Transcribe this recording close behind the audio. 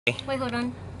Wait, hold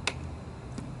on.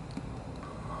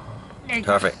 There you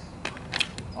Perfect.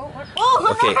 Go.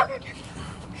 Oh.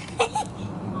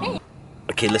 Okay.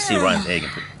 Okay, let's see Ryan's egg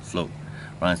float.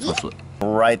 Ryan's float.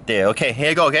 Right there. Okay, here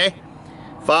you go, okay?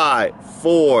 5,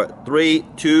 4, 3,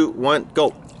 2, 1,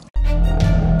 go.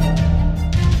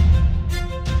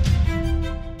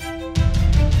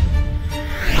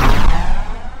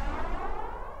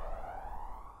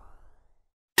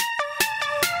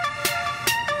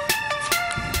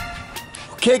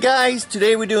 Okay guys,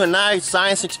 today we're doing a nice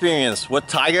science experience with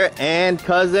Tiger and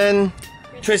cousin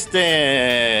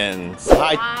Tristan.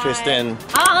 Hi Tristan.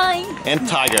 Hi. And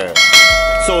Tiger.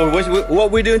 So what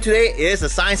we're doing today is a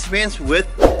science experience with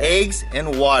eggs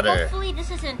and water. Hopefully this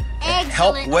is an excellent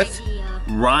Help with idea.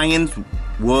 Ryan's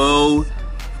World.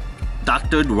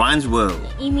 Dr. Ryan's World.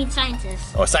 You mean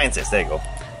scientist. Oh, scientist, there you go.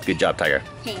 Good job, Tiger.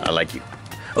 Hey. I like you.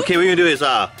 Okay, what we're gonna do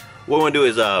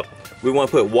is we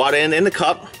want to put water in the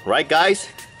cup, right guys?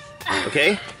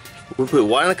 Okay, we'll put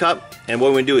water in the cup, and what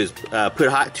we're gonna do is put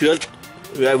hot to it.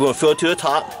 We're gonna fill it to the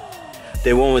top.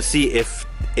 Then we're gonna see if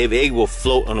egg will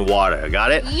float on the water.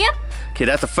 Got it? Yep. Okay,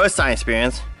 that's the first science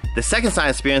experience. The second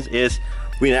science experience is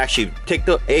we can actually take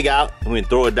the egg out and we can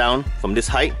throw it down from this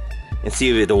height and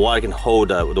see if the water can hold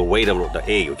the weight of the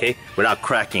egg, okay, without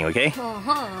cracking, okay?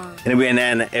 And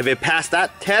then if it passed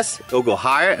that test, it'll go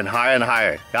higher and higher and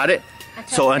higher. Got it?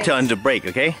 Until the break,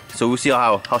 okay? So we'll see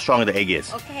how strong the egg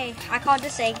is. Okay, I call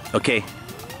this egg. Okay,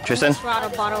 Tristan?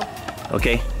 Bottle.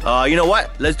 Okay, you know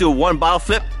what? Let's do one bottle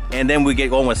flip and then we get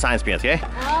going with science experience,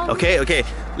 okay? Okay,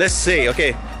 let's see,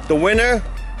 okay. The winner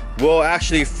will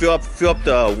actually fill up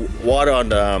the water on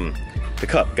the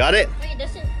cup. Got it? Wait,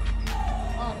 this is...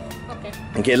 Oh, okay.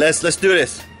 Okay, let's do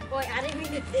this. Boy, I didn't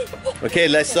mean to... Okay,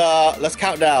 let's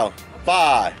count down.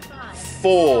 5,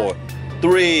 4,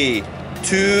 3,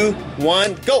 2,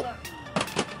 1, go!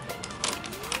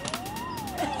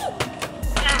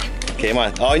 Okay, come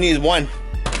on. All you need is one.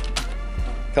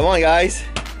 Come on, guys.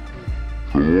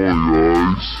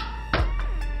 Yeah.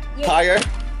 Tiger.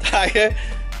 Okay,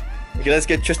 let's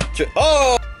get Tristan.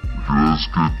 Oh!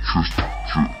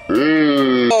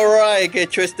 Alright, okay,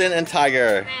 Tristan and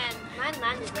Tiger. Man,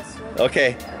 mine is this one.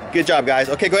 Okay, good job, guys.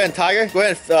 Okay, go ahead and Tiger. Go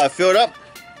ahead and fill it up.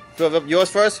 Fill up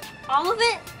yours first. All of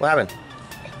it? What happened?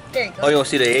 There you go. Oh, you want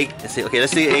to see the egg? Let's see. Okay,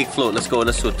 let's see the egg float. Let's go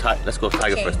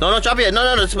Tiger first. No, drop it. No.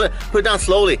 Let's put it down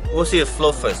slowly. We'll see it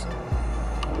float first.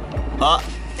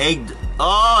 Egg.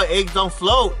 Oh, eggs don't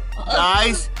float,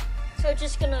 guys. So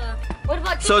just gonna. What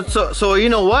about Tristan? So you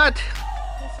know what?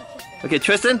 Okay,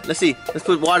 Tristan. Let's see. Let's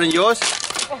put water in yours.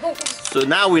 So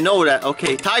now we know that.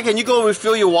 Okay, Tiger, can you go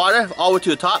refill your water all the way to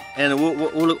the top, and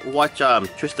we'll watch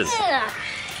Tristan. Yeah.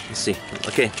 Let's see.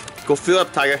 Okay, go fill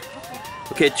up, Tiger.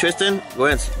 Okay, Tristan, go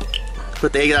ahead and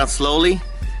put the egg down slowly.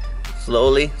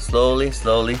 Slowly.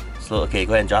 Okay,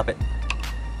 go ahead and drop it.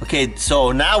 Okay,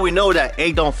 so now we know that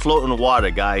egg don't float in the water,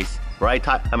 guys. Right,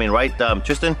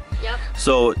 Tristan? Yep.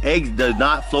 So eggs does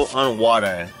not float on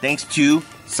water, thanks to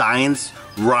Science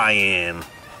Ryan.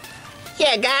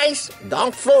 Yeah, guys,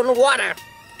 don't float in the water.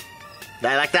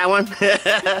 I like that one.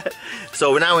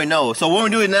 So now we know. So what we're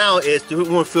doing now is we're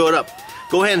gonna fill it up.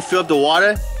 Go ahead and fill up the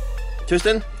water.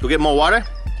 Tristan, go get more water.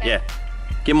 Okay. Yeah,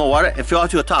 get more water and fill out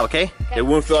to the top, okay? Then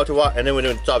we'll fill out to water, and then we're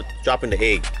gonna start dropping the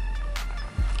egg.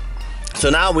 So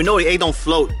now we know the egg don't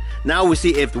float. Now we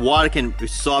see if the water can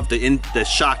absorb the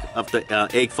shock of the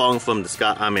egg falling from the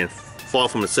sky. Fall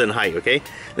from a certain height, okay?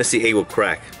 Let's see, egg will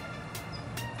crack.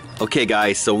 Okay,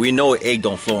 guys. So we know egg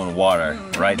don't float in water,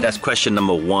 right? That's question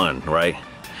number 1, right?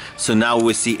 So now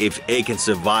we'll see if egg can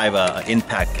survive an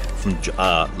impact from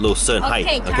a little certain height,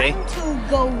 okay? Time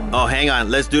to go. Oh, hang on.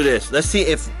 Let's do this. Let's see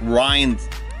if Ryan's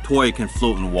toy can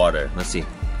float in water. Let's see.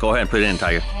 Go ahead and put it in,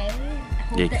 Tiger. Okay.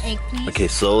 Hold the egg, please. Okay,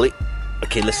 slowly.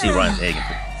 Okay, let's see Ryan's egg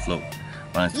float.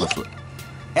 Ryan's toy float.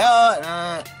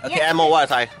 Okay, add more water,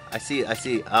 Tiger. I see. I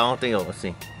don't think it'll. Let's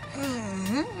see.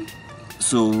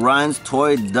 So Ryan's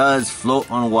toy does float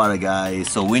on water, guys.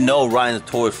 So we know Ryan's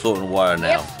toy float in water now.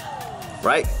 Yep.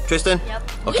 Right, Tristan?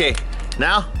 Yep. Okay,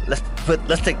 now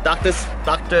let's take Dr.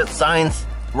 Science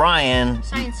Ryan.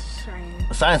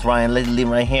 Science Ryan, let's leave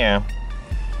him right here.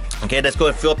 Okay, let's go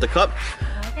and fill up the cup.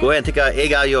 Okay. Go ahead and take an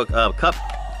egg out of your cup,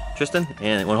 Tristan,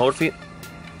 and want to hold it for you?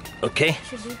 Okay.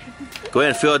 Go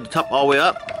ahead and fill the top all the way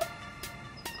up.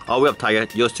 All the way up, Tiger.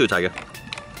 Yours too, Tiger.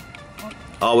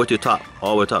 All the way to the top.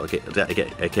 All the way to the top.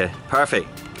 Okay. Perfect.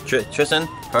 Tristan,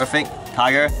 perfect.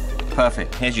 Tiger,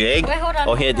 perfect. Here's your egg. Wait, hold on.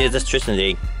 Oh, here's Tristan's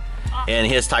egg. And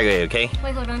here's Tiger egg, okay?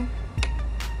 Wait, hold on.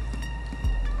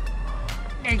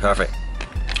 Perfect.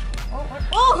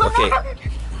 Oh, okay.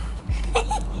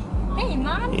 Hey,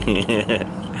 Mom.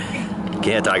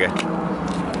 Okay, Tiger.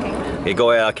 Okay,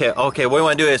 go ahead. Okay, okay. What we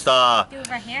want to do is Do it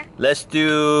right here. let's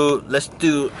do a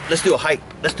hike.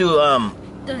 Let's do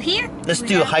Do here. let's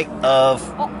do a hike of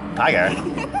Tiger.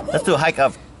 Let's do a hike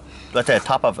of let's say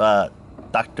top of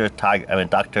Dr. Tiger. I mean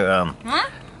Dr. Huh?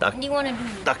 What do you want to do?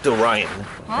 Dr. Ryan. Huh?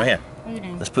 Right here. What are you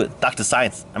doing? Let's put Dr.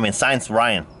 Science. I mean Science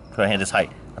Ryan. Put right here this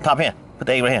height. On top here. Put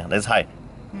the egg right here. That's high.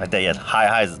 Right there, yeah.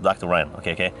 High is Dr. Ryan.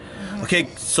 Okay, okay. Okay,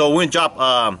 so we're gonna drop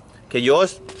okay,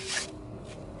 yours?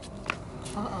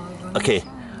 Okay.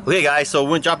 Okay guys, so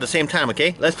we're gonna drop at the same time,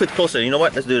 okay? Let's put closer. You know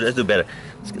what? Let's do better.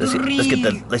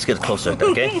 Let's get closer,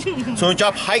 okay? So we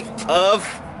drop height of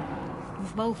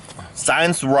Both.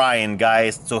 Science Ryan,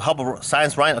 guys. So help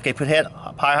Science Ryan. Okay, put head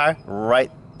up high,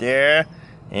 right there,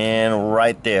 and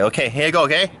right there. Okay, here you go,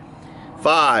 okay?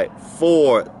 5,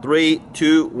 4, 3,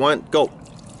 2, 1, go.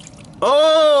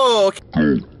 Oh! Okay.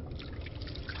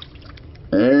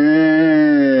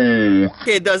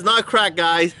 Okay, it does not crack,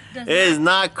 guys. It is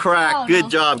not crack. Oh, Good no.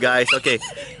 job, guys. Okay,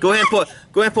 go ahead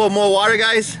and pour more water,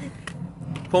 guys.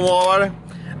 Pour more water.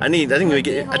 I think we need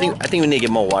to get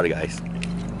more water, guys.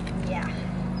 Yeah.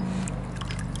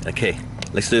 Okay,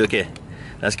 let's do it. Okay,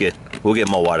 that's good. We'll get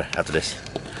more water after this.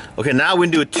 Okay, now we're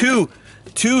gonna do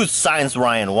two Science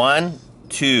Ryan. 1,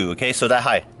 2. Okay, so that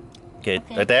high. Okay,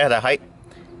 right there, that height.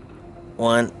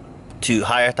 1, 2,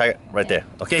 higher, right there.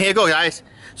 Okay, here you go, guys.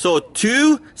 So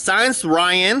 2 Science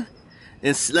Ryan,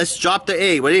 and let's drop the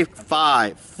egg. Ready?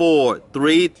 5, 4,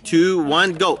 3, 2,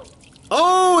 1, go.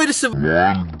 Oh, it is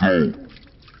survived.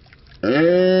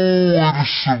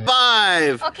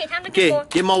 5. Okay, time to get more.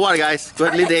 Get more water, guys. Go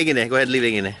ahead, leave the egg in there. Go ahead, leave the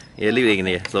egg in there. Yeah, leave the egg in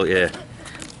there. So yeah.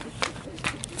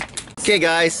 Okay,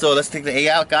 guys. So let's take the egg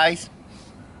out, guys,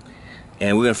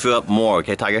 and we're gonna fill up more.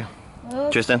 Okay, Tiger.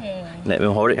 Okay. Tristan, let me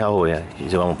hold it. Oh yeah, you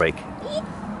don't want to break.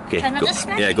 Okay, Try not to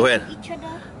smash yeah, go ahead. each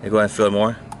other. Yeah, go ahead and fill it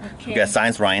more. Okay. We got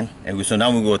Science Ryan, and so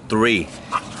now we go 3.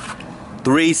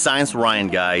 3 Science Ryan,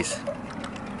 guys.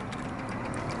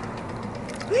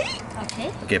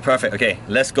 Okay. Okay, perfect. Okay,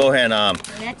 let's go ahead and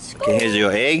Let's go. okay, here's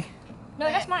your egg. No,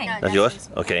 that's mine. That's yours.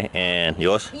 Okay, and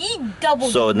yours. You double.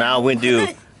 So now we do.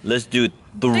 Let's do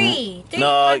 3. 3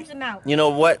 No, times them out. you know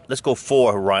what? Let's go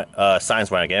 4.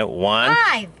 Science Ryan again. 1,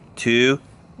 5. 2,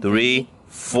 3,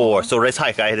 4. So this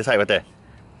height, guys. This height right there.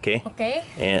 Okay. Okay.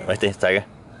 And right there, Tiger.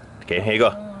 Okay, here you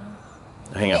go.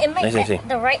 Hang on. It might Nice, get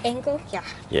the right angle. Yeah.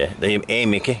 Yeah, then you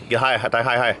aim. Okay, get higher,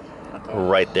 higher. Okay.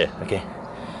 Right there. Okay.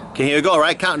 Okay, here we go.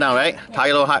 Right, countdown. Right. Yeah.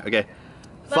 Tiger a little high. Okay.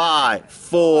 5,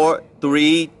 4,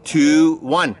 3, 2,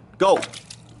 1, go.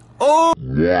 Oh!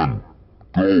 1,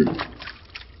 go.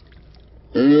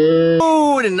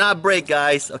 Oh, did not break,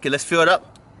 guys. Okay, let's fill it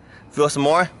up. Fill some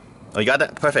more. Oh, you got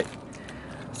that? Perfect.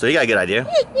 So you got a good idea.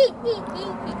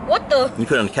 What the? You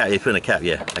put it on the cap. You put it on the cap.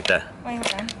 Yeah, like that. Wait,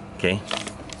 hold on. Okay.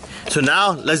 So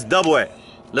now let's double it.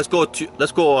 Let's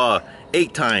go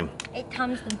 8 time. 8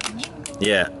 times the.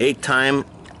 Yeah, 8 time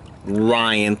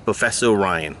Ryan, Professor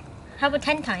Ryan. How about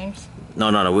 10 times?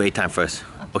 No, we're 8 time first.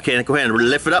 Okay, go ahead and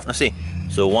lift it up. Let's see.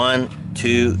 So 1,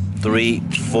 2, 3,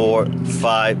 4,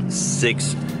 5,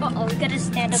 6, Uh-oh, we gotta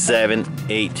stand up. 7,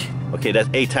 8. Okay, that's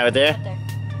 8 time right there. There.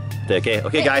 There, okay,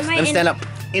 okay, Wait, guys, am I let me stand up.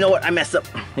 You know what? I messed up.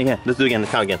 Again, let's do it again.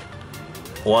 Let's count again.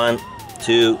 1,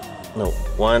 2, no,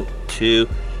 1, 2,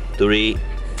 3,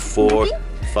 4,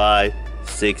 5,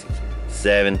 6,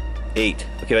 7, 8.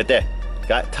 Okay, right there.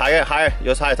 Got Tiger, higher.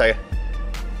 Yours higher, Tiger.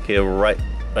 Okay, right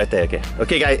there. Okay.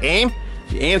 Okay, guys, aim.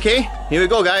 You aim. Okay. Here we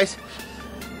go, guys.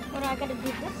 What do I gotta do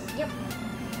this? Yep.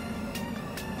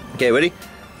 Okay, ready?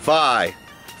 5,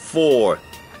 4,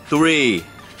 3,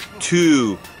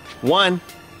 2, 1,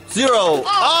 0.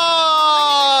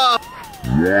 Oh!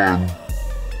 1, 0.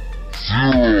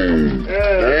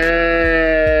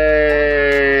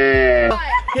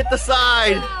 Hit the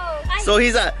side. So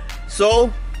he's at.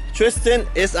 So Tristan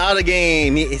is out of the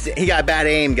game. He got bad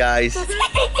aim, guys.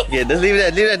 Yeah, just leave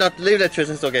it. Leave that,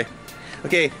 Tristan. It's okay.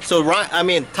 Okay. So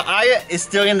Tiger is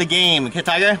still in the game. Okay,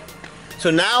 Tiger. So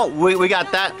now we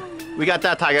got that. We got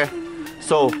that, Tiger.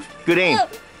 So good aim,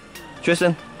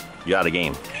 Tristan. You're out of the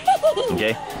game.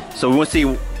 Okay. So we want to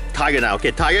see Tiger now.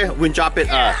 Okay, Tiger. We can drop it.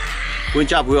 We can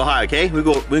drop real high. Okay. We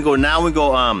go now. We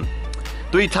go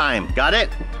 3 times. Got it?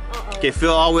 Okay.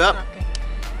 Fill all the way up.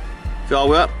 Fill all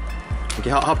the way up. Okay.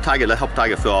 Help Tiger. Let's help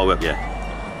Tiger fill all the way up.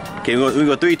 Yeah. Okay. We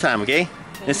go 3 times. Okay.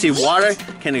 Let's see. Water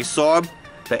can absorb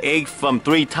the egg from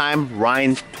 3 times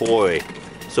Ryan toy.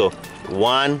 So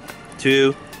 1,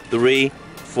 2, 3,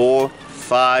 4,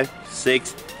 5,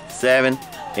 6, 7,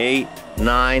 8,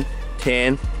 9,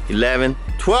 10, 11,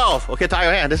 12. Okay,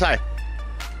 Tiger, hand this side.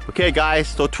 Okay, guys,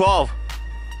 so 12.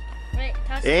 Right,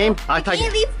 toss Aim. it. Can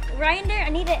you leave Ryan there? I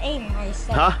need to aim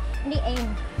myself. Huh? I need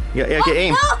aim. Yeah, yeah, okay,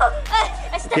 aim. No!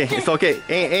 I stepped Okay, in. it's okay.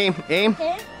 Aim.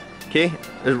 Okay. Okay.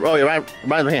 Oh, you're right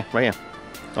here.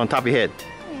 On top of your head.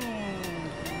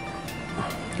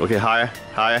 Okay, higher.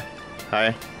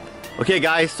 Okay,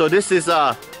 guys, so this is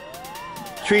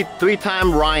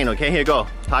three-time Ryan. Okay, here you go.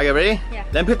 Tiger, ready? Yeah.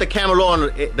 Then put the camera low on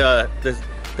the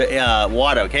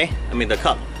water. Okay, I mean the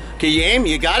cup. Okay, you aim.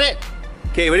 You got it.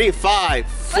 Okay, ready? 5,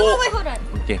 4. Wait, hold on.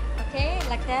 Okay, Okay,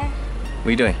 like that. what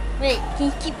are you doing? Wait, can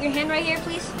you keep your hand right here,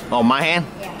 please? Oh, my hand?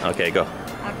 Yeah. Okay, go.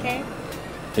 Okay.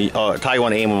 Oh, Tiger,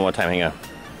 want to aim one more time. Hang on.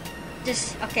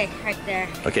 Just, okay, right there.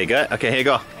 Okay, good. Okay, here you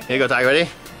go. Here you go, Tiger. Ready?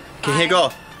 Okay, here you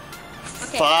go.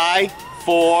 Okay. 5,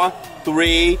 4,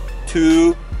 3,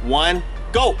 2, 1,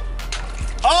 go!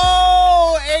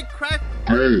 Oh, it cracked.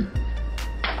 Go.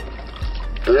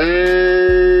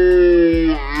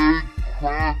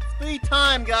 Oh, it 3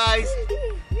 times, guys.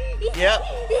 Yep.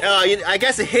 I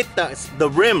guess it hit the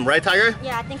rim, right, Tiger?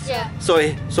 Yeah, I think so.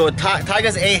 So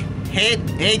Tiger's egg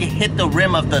hit the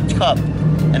rim of the cup,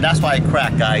 and that's why it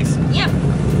cracked, guys. Yep.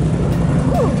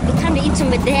 Ooh, it's time to eat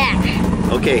some of that.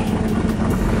 Okay.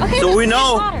 Okay, So look, we there's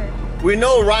know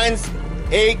water. Ryan's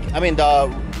egg. I mean the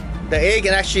egg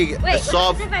can actually Wait,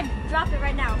 absorb. what happens if I drop it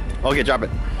right now? Okay, drop it.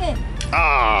 Eh.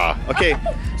 Ah, okay.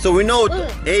 So we know the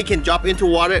egg can drop into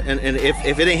water, and if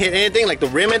it didn't hit anything, like the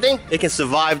rim and thing, it can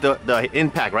survive the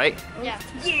impact, right? Yeah.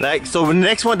 Like, so the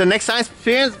next science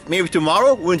experience, maybe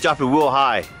tomorrow, we're gonna drop it real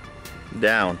high,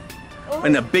 down,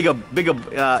 in a bigger,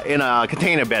 in a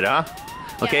container better, huh?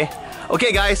 Okay.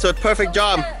 Okay, guys. So perfect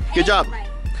job. Good job.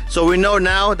 So we know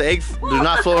now the eggs do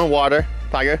not float in water,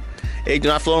 Tiger. Egg do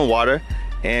not float in water.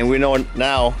 And we know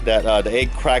now that the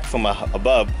egg cracked from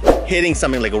above, hitting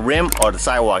something like a rim or the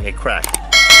sidewalk, it cracked.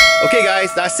 Okay,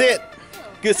 guys, that's it.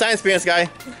 Good science experience, guy.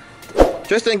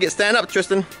 Tristan, stand up,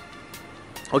 Tristan.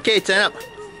 Okay, stand up.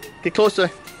 Get closer.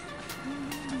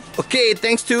 Okay,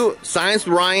 thanks to Science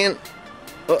Ryan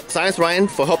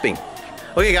for helping.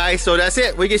 Okay, guys, so that's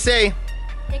it. What can you say?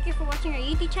 Thank you for watching our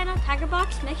YouTube channel, Tiger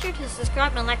Box. Make sure to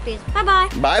subscribe and like, please. Bye-bye.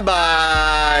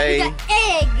 Bye-bye. We got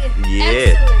egg.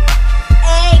 Yeah.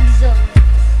 Excellent.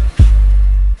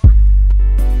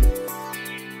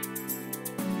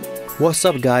 What's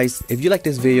up, guys? If you like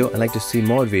this video and like to see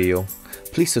more video,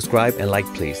 please subscribe and like,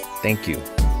 please. Thank you.